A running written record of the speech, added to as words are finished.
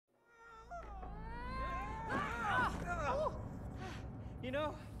You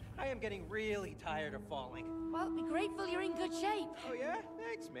know, I am getting really tired of falling. Well, be grateful you're in good shape. Oh yeah?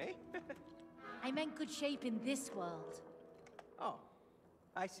 Thanks, May. I meant good shape in this world. Oh,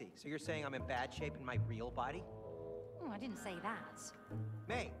 I see. So you're saying I'm in bad shape in my real body? Oh, I didn't say that.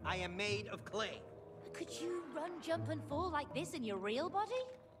 May, I am made of clay. Could you run, jump, and fall like this in your real body?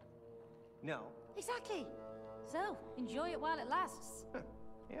 No. Exactly. So, enjoy it while it lasts. Huh.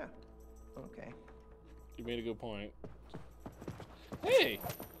 Yeah. Okay. You made a good point. Hey!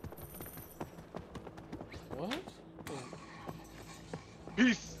 What?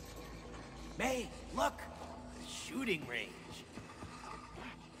 Peace! May, look! The shooting range.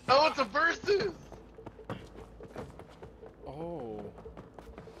 Oh, it's a versus! Oh.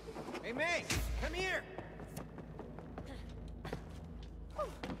 Hey, May, come here!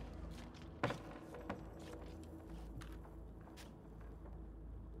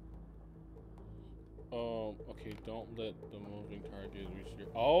 Okay, don't let the moving target reach your...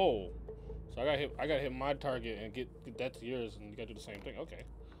 Oh! So I gotta hit my target and get that to yours, and you gotta do the same thing. Okay.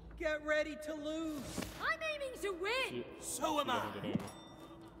 Get ready to lose! I'm aiming to win! So am I!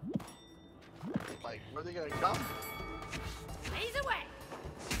 Like, where are they gonna come? Blaze away!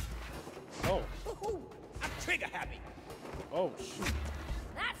 Oh. Woohoo! I'm trigger happy! Oh, shoot.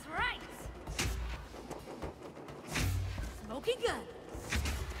 That's right! Smoking gun!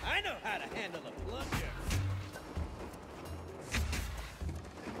 I know how to handle a plunger!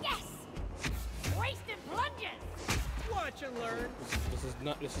 Yes! Wasted plunges! Watch and learn!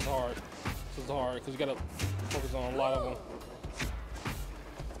 This is hard. This is hard, because you gotta focus on a lot of them.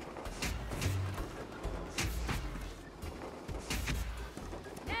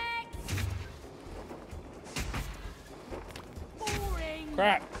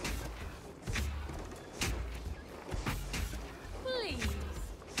 Crap! Please.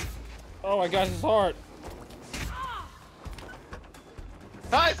 Oh my gosh, it's hard.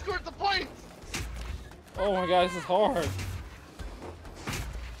 I scored the points! Oh my god, this is hard.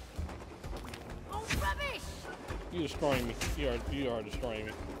 Oh, rubbish! You're destroying me. You are destroying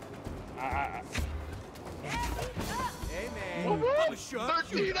me. Hey, man! Woo-hoo! I'm a sharp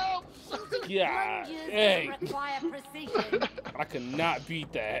 13 up! Yeah. Plunges Hey. require precision. I could not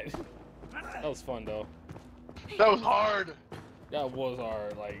beat that. That was fun though. That was hard. That was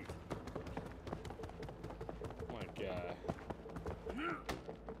hard. Like, oh my god.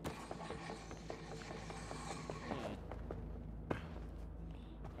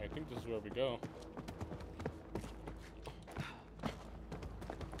 I think this is where we go.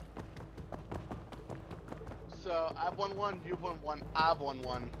 So I've won one, you've won one, I've won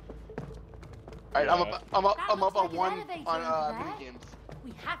one. Alright, I'm up on one on mini games.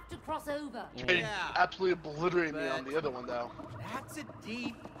 We have to cross over. It absolutely obliterated me on the other one though. That's a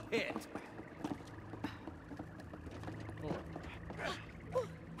deep pit.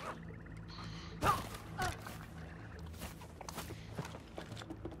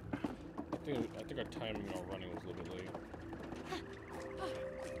 I think our timing on running was a little bit late.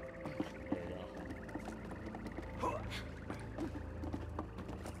 There you go.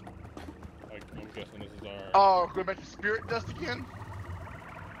 Like, I'm guessing this is our... Oh, going back to spirit dust again?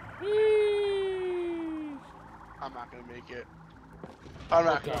 I'm not gonna make it. I'm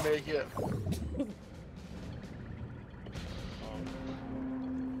not gonna make it.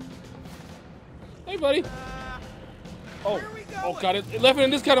 Hey, buddy. Oh, oh god, it left it in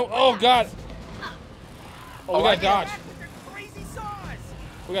this kind of. Oh god. Oh, we gotta dodge.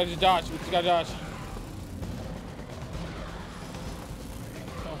 We gotta just dodge. We just gotta dodge.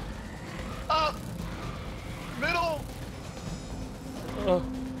 Up! Middle!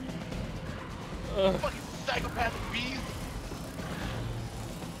 Fucking psychopathic bees!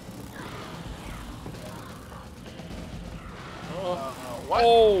 What?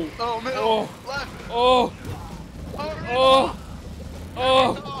 Oh! Oh, middle! Oh! Left! Oh! Oh!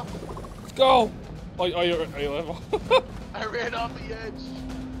 Oh! Let's go! Oh, you're level. I ran off the edge.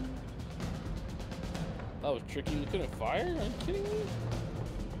 That was tricky. You couldn't fire? Are you kidding me?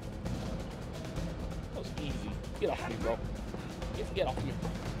 That was easy. Get off me, bro. Get off me.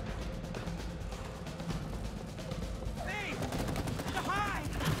 Hey! The high!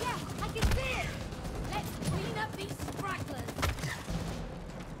 Yeah, I can see it. Let's clean up these stragglers.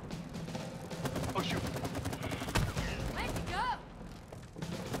 Oh shoot. Let's go.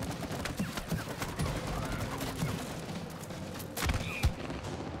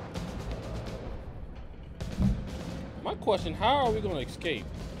 My question, how are we gonna escape?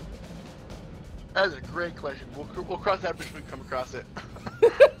 That's a great question. We'll cross that bridge when we come across it.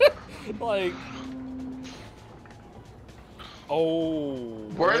 Like... Oh...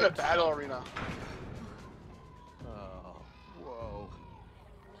 We're in a battle arena. Oh, whoa.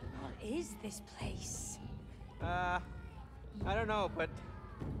 is this place? I don't know, but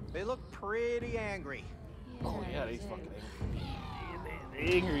they look pretty angry. Oh yeah, they do. fucking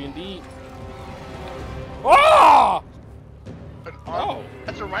angry. Angry indeed. Ah! Oh.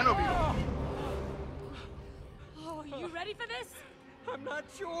 That's a rhino beetle. Oh, you ready for this? I'm not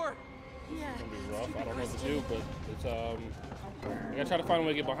sure. Yeah. It's gonna be rough. I don't know what to do, but it's I gotta try to find a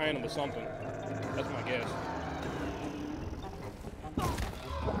way to get behind him or something. That's my guess.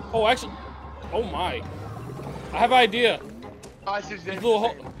 Oh, actually, oh my! I have an idea. Oh, I see what you're These little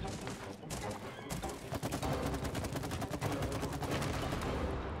saying.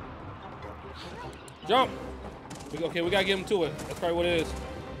 Jump! Okay, we gotta get him to it. That's probably what it is.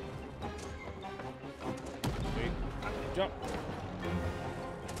 See? Jump.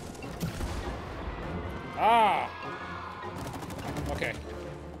 Ah! Okay.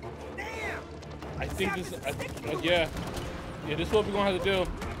 Damn! I think this, yeah. Yeah, this is what we're gonna have to do.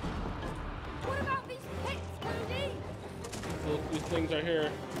 What about these pits, Cody? These things are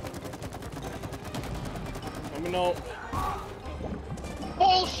here. Let me know.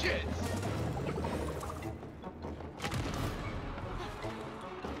 Bullshit!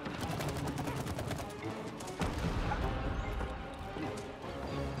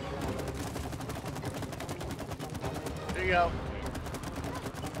 There you go.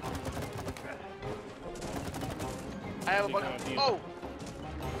 I have a bunch of. Oh!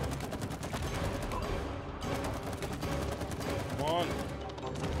 Come on.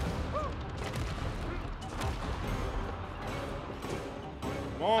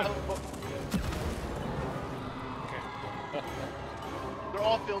 Come on. Okay. They're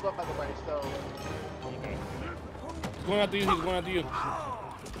all filled up, by the way, so. Okay. He's going after you. He's going after you.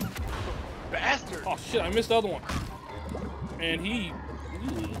 Bastard! Oh shit! I missed the other one. And he.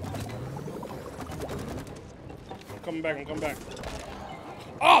 I'm coming back. I'm coming back.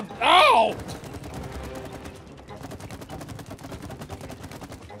 Oh! Ow!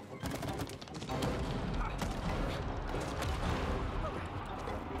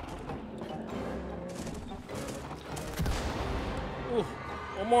 Ooh,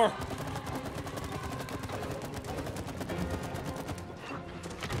 one more.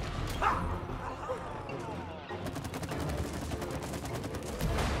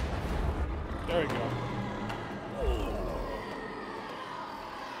 There we go.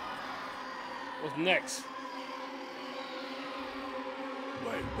 What's next?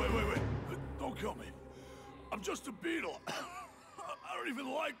 Wait. Don't kill me. I'm just a beetle. I don't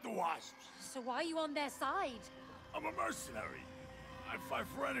even like the wasps. So why are you on their side? I'm a mercenary. I fight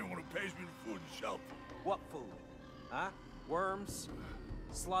for anyone who pays me food and shelter. What food? Huh? Worms?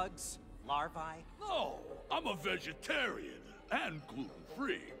 Slugs? Larvae? No, I'm a vegetarian and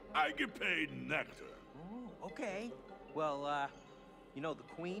gluten-free. I get paid nectar. Oh, okay. Well, you know the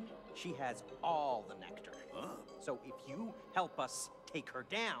queen? She has all the nectar. Huh? So if you help us take her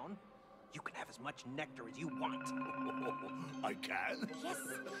down, you can have as much nectar as you want. I can? Yes,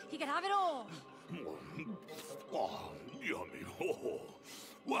 he can have it all. Oh, yummy. Oh.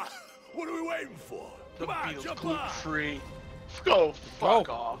 What are we waiting for? The Come on, beetle's jump gluten on. free. Go fuck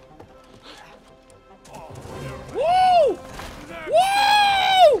Go. off. Woo!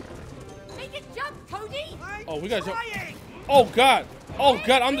 Woo! Make it jump, Cody! Oh, we gotta jump. Oh god! Oh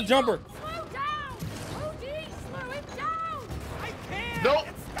god! I'm the jumper. Slow down! Cody, slow him down! I can't! Nope.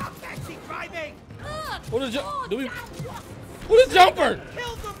 Stop backseat driving! Ugh! What is Oh, do we? damn, what? What is jumper?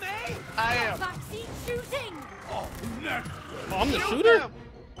 Kill them, May! I am. Backseat shooting! Oh, nectar. Oh, I'm the Shoot shooter. them!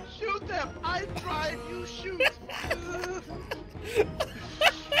 Shoot them! I drive, you shoot!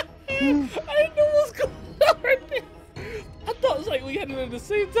 I didn't know what was going on right there. I thought it was like we had it at the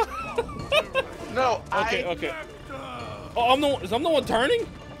same time. No, Okay, I... okay. Oh, I'm the one turning?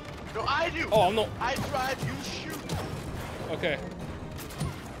 No, I do! Oh, I'm the. I drive, you shoot! Okay.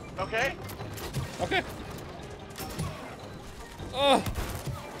 Okay? Okay.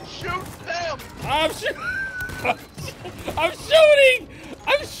 Shoot them! I'm shooting. I'm shooting.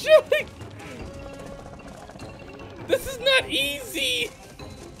 I'm shooting. This is not easy.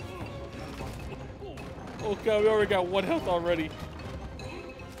 Oh god, we already got 1 health already.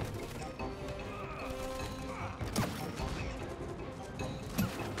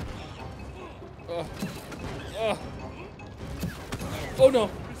 Oh no.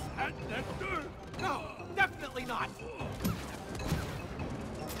 Nectar? No, definitely not!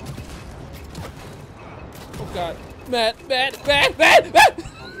 Oh god. Matt. I got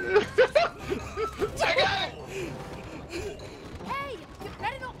it! Hey, you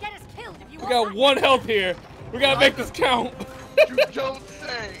better not get us killed if you We want got that 1 health here. We gotta make this count. You don't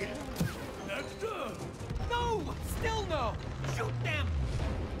say! Nectar? No! Still no! Shoot them!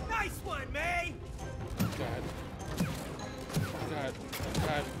 Nice one, May! Oh God. Oh God. Oh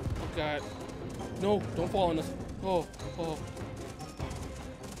God. Oh God. No, don't fall on us. Oh, oh.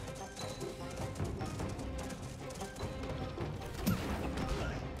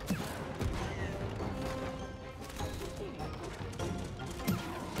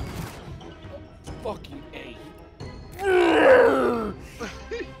 Fuck you, A.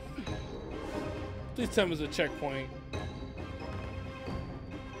 Please tell me it's a checkpoint.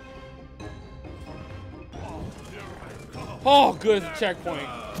 Oh, good, it's a checkpoint.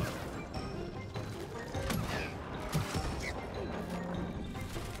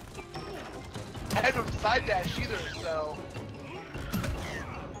 I had no side dash either, so.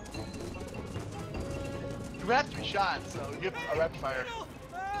 You have 3 shots, so you have a rapid fire.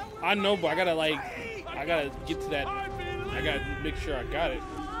 I know, but I gotta get to that. I gotta make sure I got it.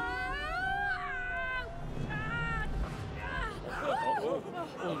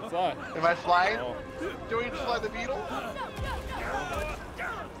 Oh, fly. Am I flying? Oh. Do we fly the beetle?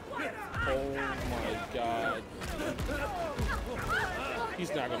 Oh my God.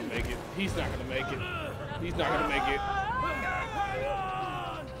 He's not gonna make it. He's not gonna make it. He's not gonna make it.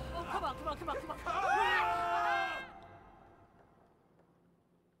 Oh, come on, come on, come on, come on.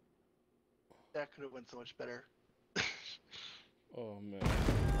 That could have went so much better. Oh man.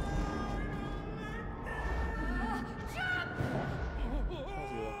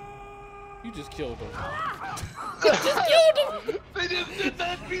 You just killed him. You just killed him! They just did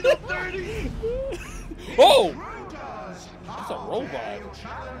that beetle 30! Oh! That's a robot.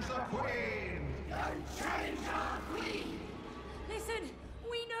 Listen,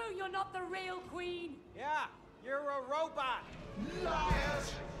 we know you're not the real queen. Yeah, you're a robot.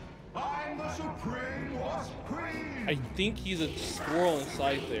 Liars! I'm the supreme wasp queen! I think he's a squirrel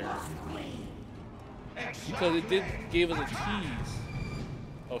inside there. Because it did gave us a tease.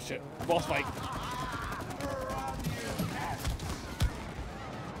 Oh shit. Boss fight.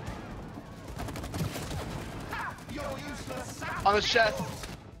 On his chest.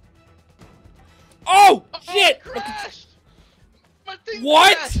 Oh shit! Oh, crashed. My thing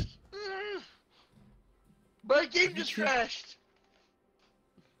What? crashed. My game just crashed.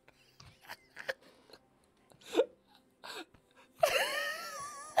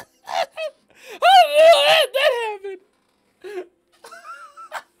 How did that happen?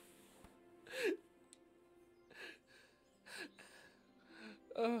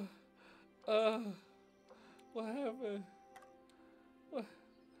 What happened? What?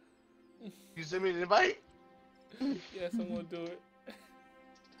 You send me an invite? Yes, I'm gonna do it.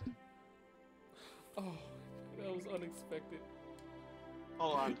 Oh, that was unexpected.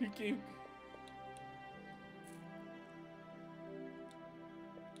 Hold on. You came.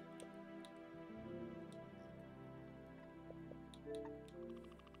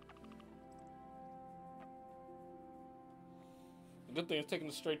 The good thing is taking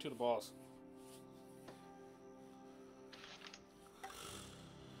it straight to the boss.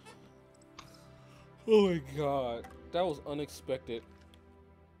 Oh my God, that was unexpected.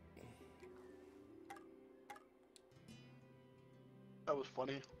 That was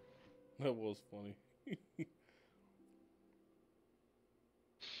funny. That was funny.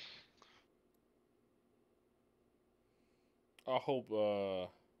 I hope,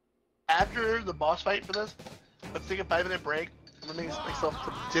 After the boss fight for this, let's take a 5-minute break. I'm gonna make myself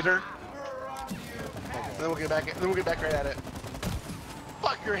some dinner. And then we'll get back. Then we'll get back right at it.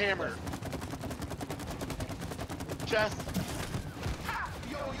 Fuck your hammer. Chest.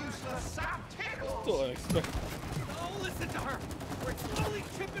 still unexpected. Oh, listen to her. We're slowly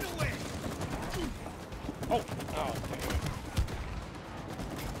chipping away. Oh, oh, damn.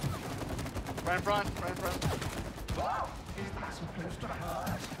 Right in front. Right in front.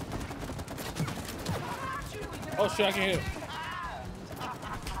 Oh shit, I can hit him.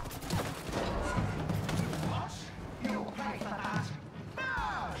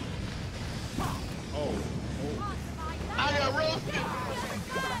 Oh. I got roasted.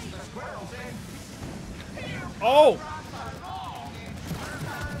 Oh!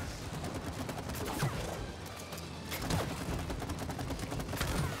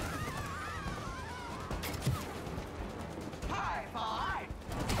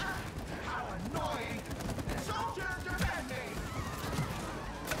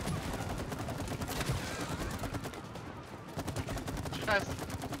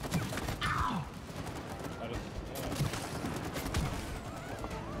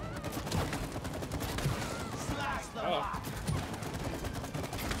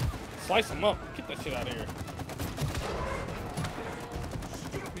 Slice him up. Get that shit out of here.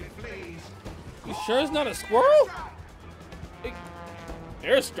 You sure it's not a squirrel?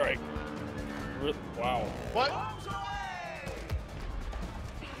 Airstrike. Wow. What?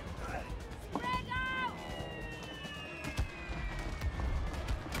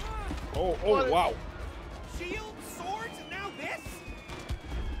 Oh, What? wow. Shield, swords, and now this?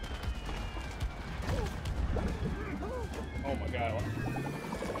 Oh my god.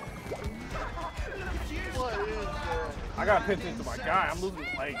 What is that? I gotta pay attention to my guy. I'm losing,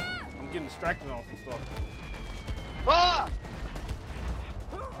 like, I'm getting distracted on some stuff. Ah!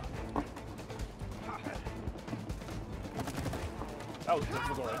 That was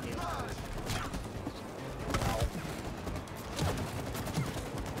difficult right there.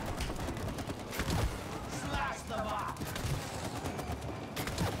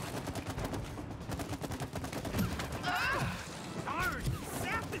 Ow. Darn,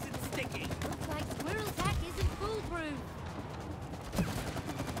 sap isn't sticking. Looks like squirrel tack isn't foolproof.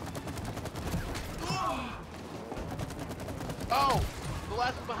 Oh! The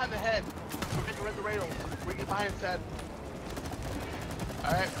last one behind the head. We're getting rid of the rail. We get behind his head.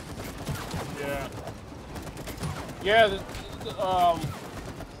 Alright. Yeah. Yeah, Yeah,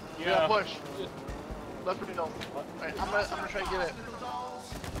 yeah. push. Left for middle. Alright, I'm gonna try and get it.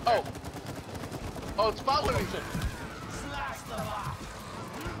 Oh! Oh, it's following me.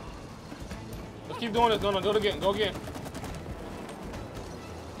 Let's keep doing this. No, go again. Go again.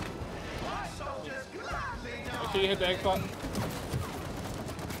 Make sure you hit the X button.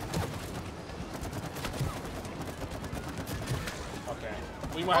 Okay.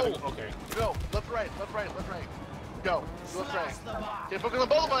 We might have to. Okay. Go. Left, right, left, right, left, right. Go. Left, right. Okay, focus on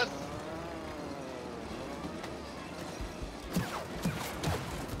both of us.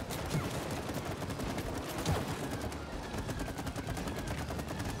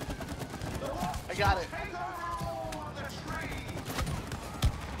 I got it.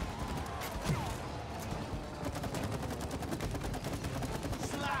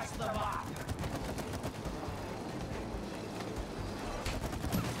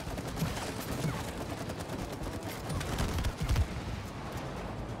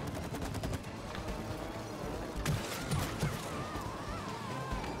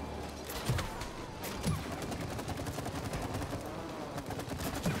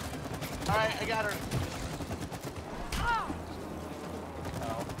 Alright, I got her.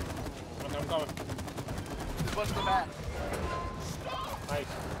 I'm coming. Just watch the back. Nice.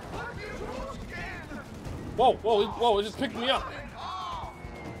 Whoa, whoa, whoa, it just picked me up.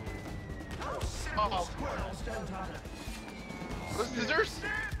 Uh-oh. The scissors?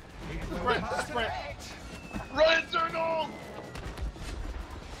 Sprint, sprint. Run in circles!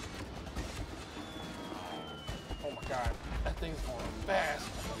 Oh my god, that thing's going fast.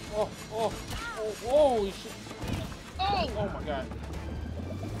 Oh, oh, oh, whoa, shit. Oh! Oh my god.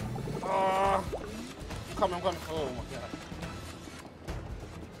 I'm coming. Oh my god.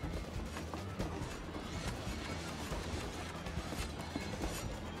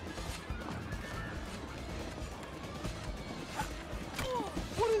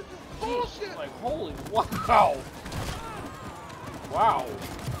 What is this bullshit? Like, holy, wow. Wow.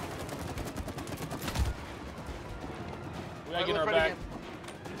 We gotta get her back.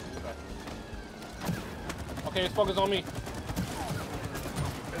 Okay, let's focus on me.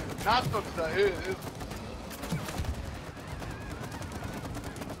 Not focused on it. It's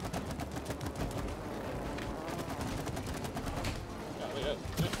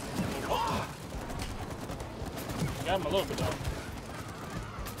Got him a little bit though.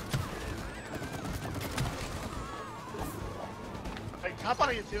 Hey, hop on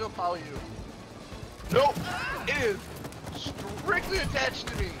it and see if it'll follow you. Nope! It is strictly attached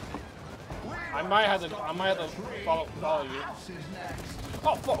to me. I might have to follow you.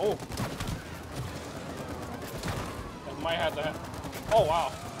 Oh, oh. I might have to. Oh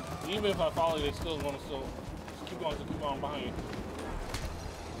wow. Even if I follow you, they still want to just keep going behind you.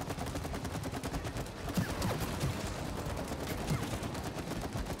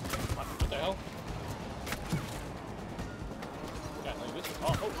 What the hell? Yeah, like this.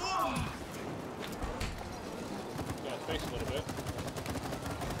 Oh. Yeah, space a little bit.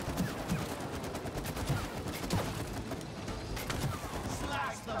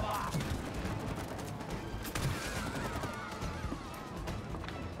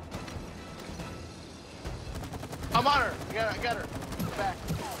 I'm on her. I got her. Back.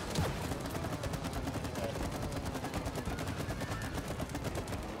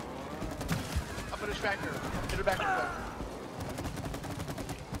 I'm gonna distract her. Hit her back in the foot.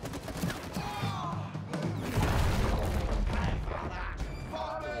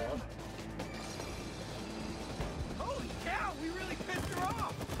 Holy cow, we really pissed her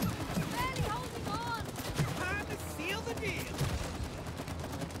off. Barely holding on. Time to seal the deal.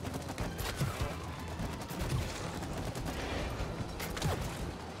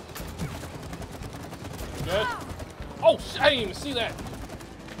 didn't even see that.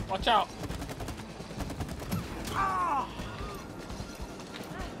 Watch out.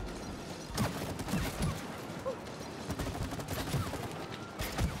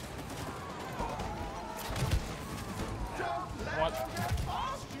 What?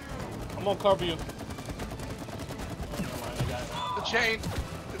 I'm gonna cover you. The chain.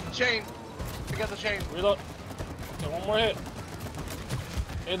 The chain. I got the chain. Reload. Okay, one more hit.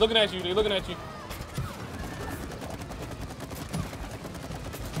 They're looking at you. They're looking at you.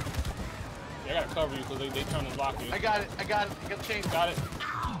 Yeah, I gotta cover you because they trying to block you. I got it. I got it. I got the chain. Got it.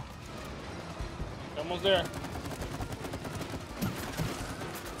 Almost there.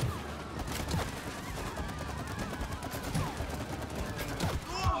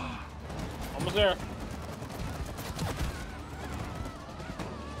 Almost there.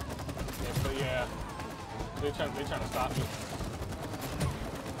 Yeah. They're trying to stop you.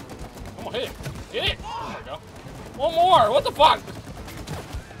 Come on, hit it. Hit it. There we go. One more. What the fuck?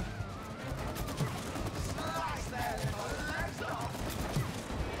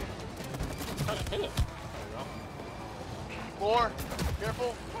 Trying to hit it. There we go. Floor.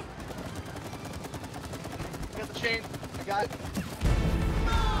 Careful. I got the chain. I got it.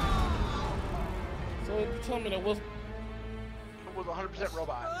 So you tell me that was. It was 100%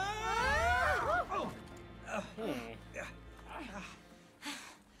 robot.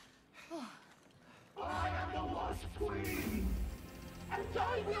 I am the Wasp Queen, and I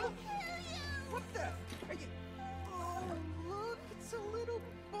will kill you. What the? Are you... Oh, look, it's a little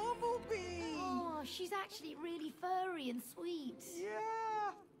bumblebee. Oh, she's actually really furry and sweet.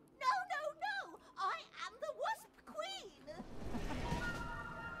 Yeah. No, no, no! I am the Wasp Queen!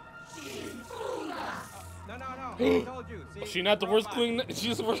 No, no, no. I told you. See? She's not the worst queen.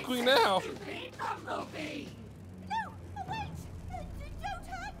 She's the worst queen now. Bumblebee. No! Wait! Don't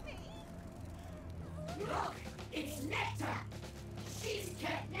hurt me! Look, it's nectar. She's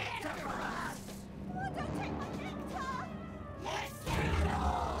kept nectar for us. Oh, don't take my nectar! Let's get it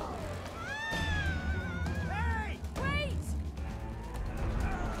all. Hey! Wait!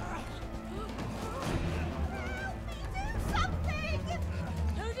 Help me do something!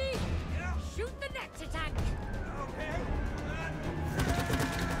 Cody! Shoot the nectar tank! Okay.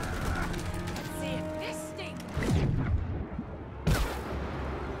 Let's see if this stings!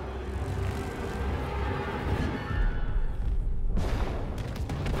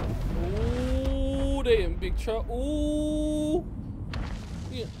 Ooh, they in big trouble. Ooh.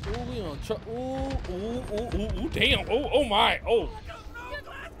 Yeah. Ooh, we on trouble. Ooh, ooh, ooh, ooh, ooh, damn. Oh, oh my. Oh.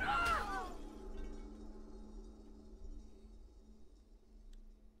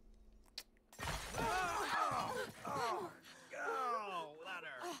 Oh, that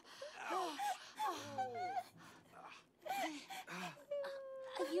hurt.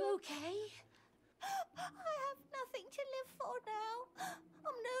 Are you okay? I have nothing to live for now.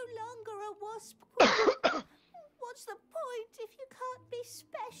 I'm no longer a wasp queen. What's the point if you can't be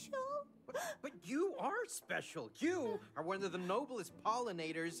special? But you are special. You are one of the noblest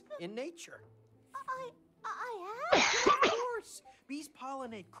pollinators in nature. I am? Of course. Bees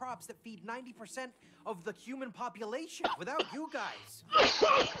pollinate crops that feed 90% of the human population. Without you guys,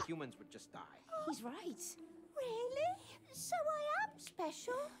 humans would just die. He's right. Really? So I am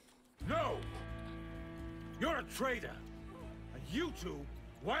special? No! You're a traitor! And you two,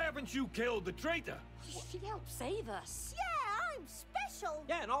 why haven't you killed the traitor? She helped save us. Yeah, I'm special.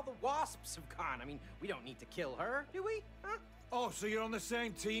 Yeah, and all the wasps have gone. I mean, we don't need to kill her, do we? Huh? Oh, so you're on the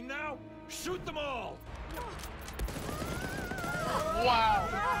same team now? Shoot them all! Wow.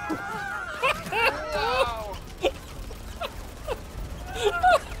 Wow.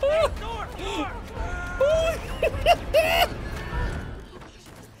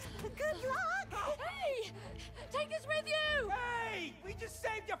 Good luck. Hey, take us with you. Hey, we just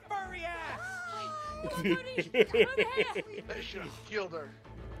saved your furry ass. Cody, over here. They should have killed her.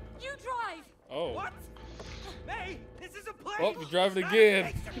 You drive. Oh. What? May, this is a plane. Oh, we drive it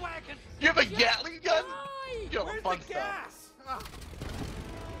again. Station wagon. You have a Gatling gun? Drive. You have Where's fun the stuff. gas?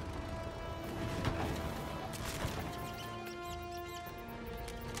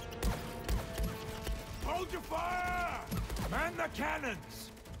 Hold your fire! Man the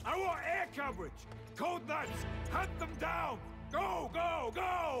cannons! I want air coverage! Code nuts! Hunt them down! Go, go,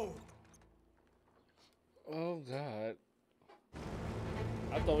 go! Oh God.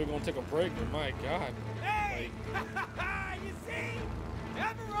 I thought we were gonna take a break, but my God. Hey! You see?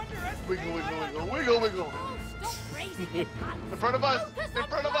 Never underestimate Wiggle, wiggle, my wiggle, wiggle, wiggle. Oh, stop raising your hands. In front of us! Focus In on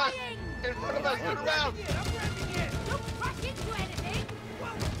front of us! flying. In front of us! Turn around! I'm revving it. Don't crash into anything.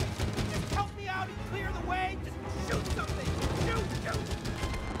 Well, just help me out and clear the way. Just shoot something. Shoot, shoot.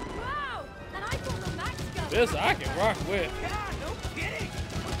 Wow, and I thought the Max gun This I can rock with. Yeah, no kidding.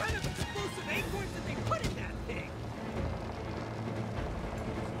 What kind of explosive acorns did they put in that thing?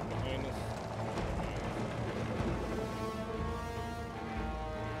 Behind us.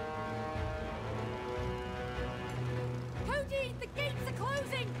 Cody, the gates are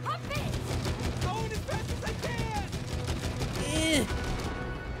closing. Hop it! Going as fast as I can.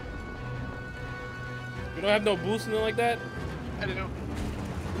 You don't have no boost in it like that? I don't know.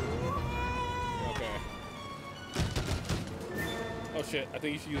 Okay. Oh shit, I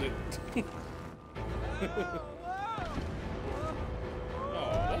think you should use it.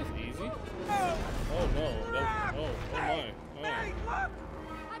 Oh, that's easy. Oh no. Oh my. Hey, Oh. look.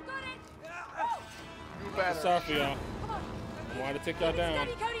 I've got it. You better. Sorry for y'all. Come on. I wanted to take y'all down.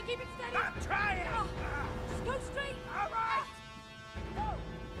 Steady, Cody, keep it steady. I'm trying. Just go straight. All right.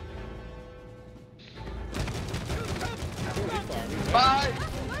 Bye.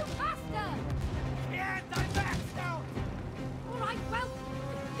 Go faster. And I'm back down. All right, well,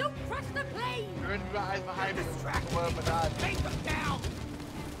 don't crush the plane. You're going to be eyes behind me. Distract Well, but not. Take them down.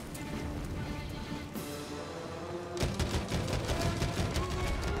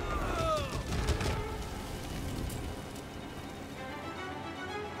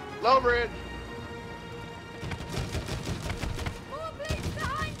 Low bridge. More planes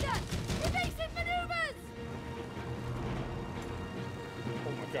behind us. Evasive maneuvers.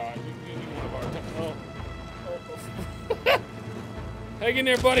 Oh my god. You need one of our. Oh. Hang in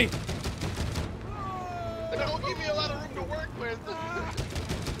there, buddy. It don't give me a lot of room to work with. We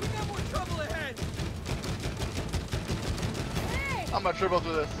got more trouble ahead. Hey. I'm gonna triple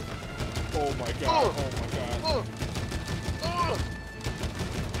through this. Oh my god. Oh. Oh my god.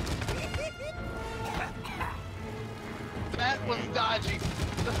 That was dodgy.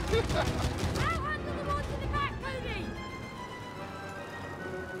 Now handle the one to the back, Cody.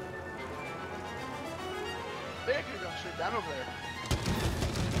 They could go straight down over there.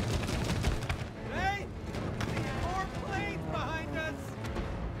 Hey, more planes behind us.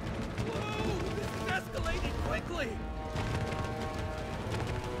 Whoa, this is escalating quickly.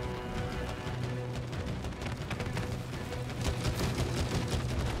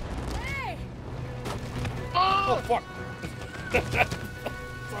 Hey. Oh fuck.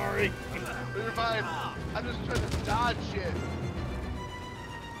 Sorry. You're fine. I'm just trying to dodge shit.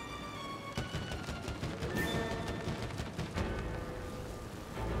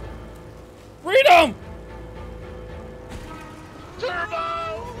 Freedom!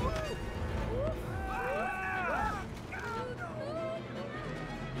 Turbo!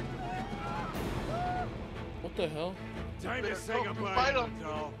 What the hell? Time to say Go goodbye, fight 'em.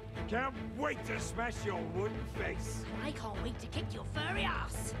 doll. Can't wait to smash your wooden face. I can't wait to kick your furry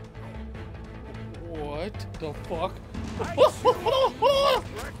ass. What the fuck? I What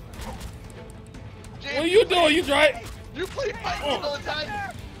James, are you doing? You try? You play fighting all the time.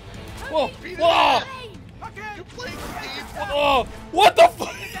 Whoa! Beat his Whoa! ass. Okay. You play games. Oh! What the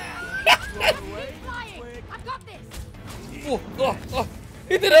fuck? Keep flying. I've got this. Oh!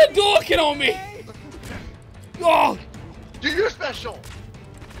 He did a Hadouken on me! Oh! Do your special.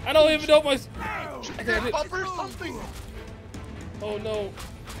 I don't even know my. Damn it. Bumper something. Oh no!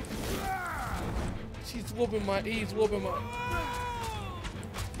 He's whooping my. Hey,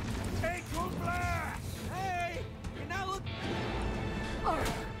 good blast. Hey, you now look.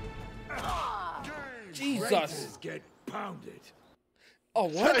 Jesus! Races get pounded. Oh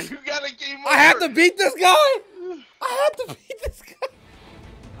what? You got a game over. I have to beat this guy! I have to beat this guy!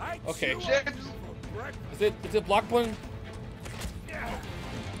 I Okay. chew on James. you for breakfast. Is it block button? Yeah.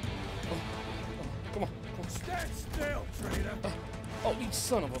 Come on. Stand still, traitor. Oh, you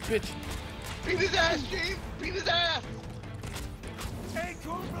son of a bitch. Beat his ass, James. Beat his ass. Hey,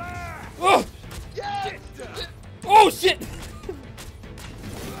 good blast. Oh! Yes. Oh shit!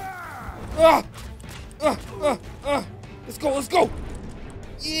 Let's go!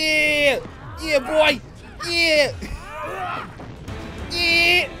 Yeah! Yeah, boy! Yeah!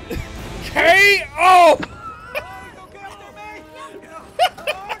 Yeah! K.O. Oh, don't get after me.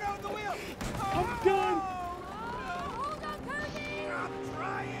 Oh, no, the wheel. I'm done. Hold on, Cody. I'm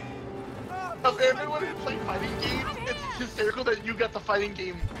trying. Of everyone who played fighting games, it's hysterical that you got the fighting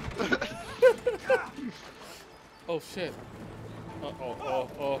game. Oh shit.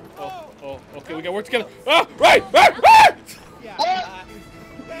 Oh. Okay, we gotta work together. Ah! Right! Right! What?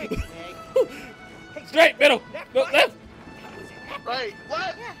 Straight, middle, no, left. Right.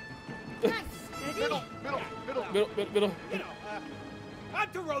 What? Nice. Middle. Middle. I'm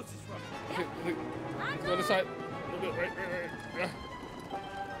to Rose's room. Okay, go this side. Right. Yeah.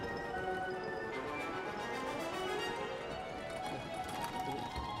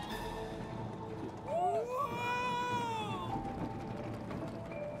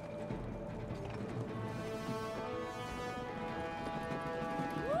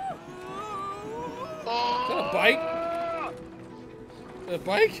 bike? A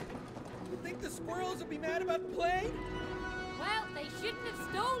bike? You think the squirrels will be mad about play? Well, they shouldn't have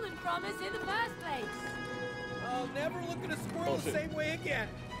stolen from us in the first place. I'll never look at a squirrel the same way again.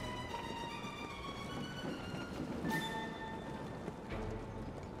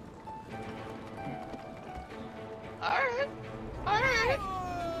 Alright. Alright.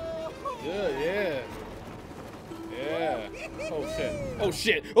 Yeah. Oh shit. Oh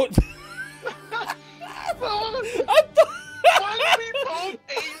shit. Oh. Why did we both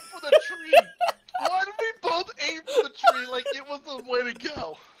aim for the tree? Why did we both aim for the tree like it was the way to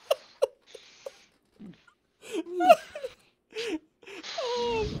go?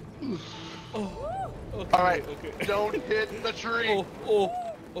 Okay, Alright, okay. don't hit the tree.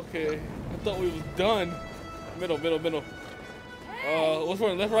 Okay. I thought we was done. Middle. What's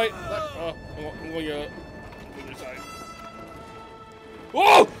one? Left, right? I'm going your side.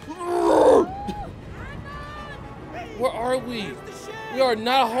 Whoa! Where are we? We are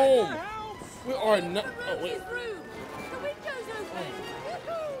not home. We are not. Oh, wait. The window's open.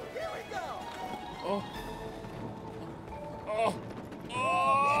 Here we go. Oh.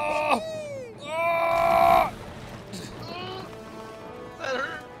 That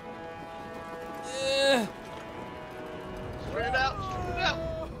hurt. Yeah. Straight out.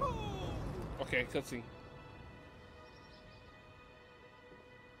 Okay, cutscene.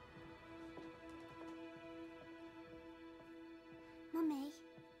 Mummy,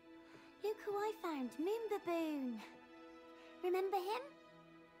 look who I found, Moon Baboon. Remember him?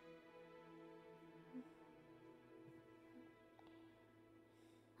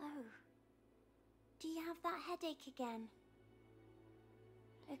 Oh. Do you have that headache again?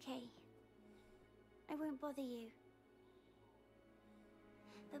 Okay. I won't bother you.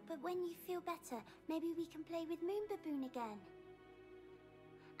 But when you feel better, maybe we can play with Moon Baboon again.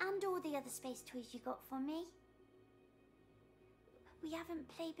 And all the other space toys you got for me. We haven't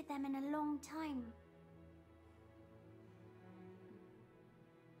played with them in a long time.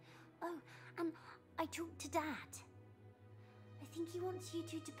 Oh, and I talked to Dad. I think he wants you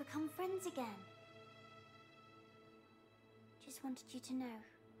two to become friends again. Just wanted you to know.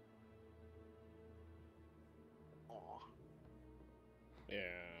 Yeah.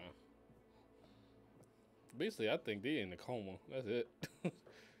 Basically, I think they in a coma. That's it.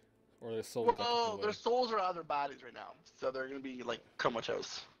 Or their souls. Well, their souls are out of their bodies right now, so they're gonna be like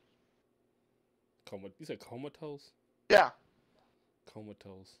comatose. You said comatose? Yeah.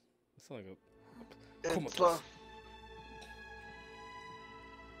 Comatose. It sounds like a It's, comatose.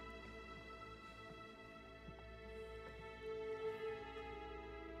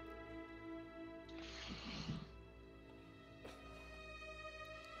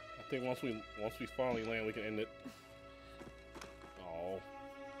 I think once we finally land, we can end it. Oh,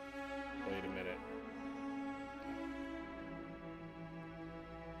 wait a minute.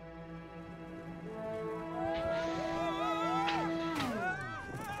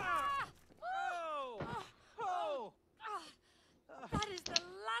 That is the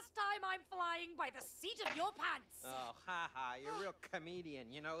last time I'm flying by the seat of your pants. Oh, haha, you're a real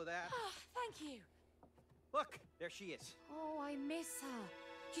comedian, you know that? Thank you. Look, there she is. Oh, I miss her.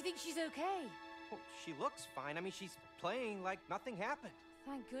 Do you think she's okay? Well, she looks fine. I mean, she's playing like nothing happened.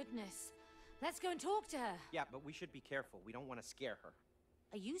 Thank goodness. Let's go and talk to her. Yeah, but we should be careful. We don't want to scare her.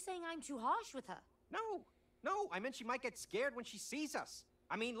 Are you saying I'm too harsh with her? No, I meant she might get scared when she sees us.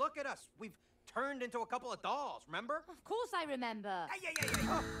 I mean, look at us. We've turned into a couple of dolls, remember? Of course I remember.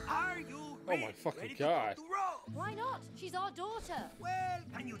 Are you Oh my fucking ready God. to roll? Why not? She's our daughter. Well,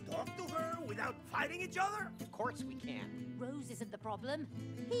 can you talk to her without fighting each other? Of course we can. Rose isn't the problem.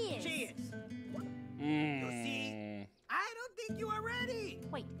 He is. She is. You see, I don't think you are ready.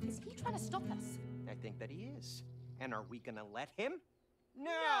 Wait, is he trying to stop us? I think that he is. And are we gonna let him?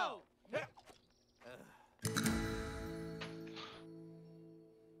 No!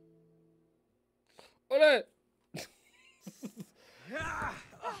 Ole!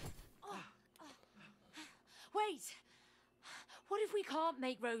 Wait. What if we can't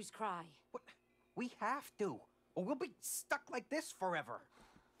make Rose cry? What? We have to, or we'll be stuck like this forever.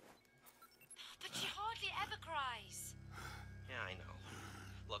 But she hardly ever cries. Yeah, I know.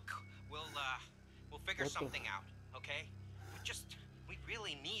 Look, we'll figure something out, okay? We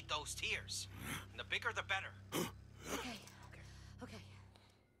really need those tears. And the bigger, the better. Okay.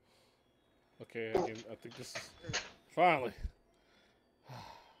 Okay, I think this is finally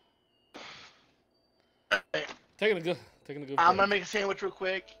taking a good. I'm gonna make a sandwich real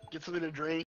quick, get something to drink.